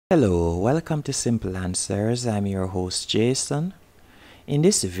Hello, welcome to Simple Answers. I'm your host Jason. In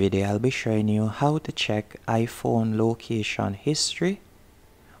this video, I'll be showing you how to check iPhone location history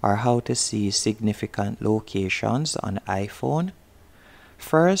or how to see significant locations on iPhone.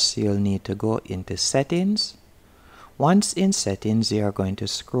 First, you'll need to go into Settings. Once in Settings, you're going to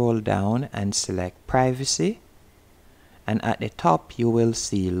scroll down and select Privacy. And at the top, you will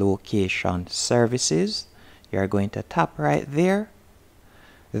see Location Services. You're going to tap right there.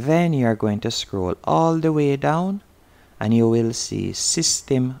 Then you are going to scroll all the way down and you will see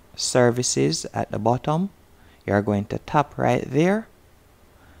System Services at the bottom. You are going to tap right there.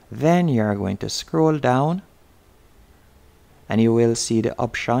 Then you are going to scroll down and you will see the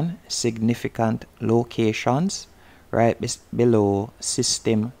option Significant Locations right below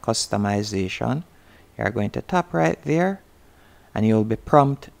System Customization. You are going to tap right there and you will be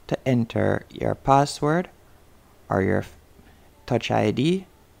prompted to enter your password or your Touch ID.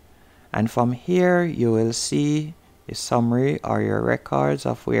 And from here, you will see the summary or your records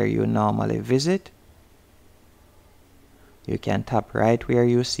of where you normally visit. You can tap right where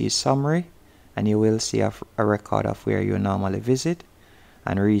you see summary and you will see a record of where you normally visit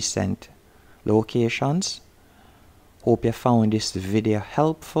and recent locations. Hope you found this video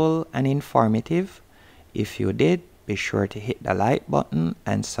helpful and informative. If you did, be sure to hit the like button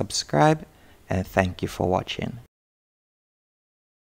and subscribe, and thank you for watching.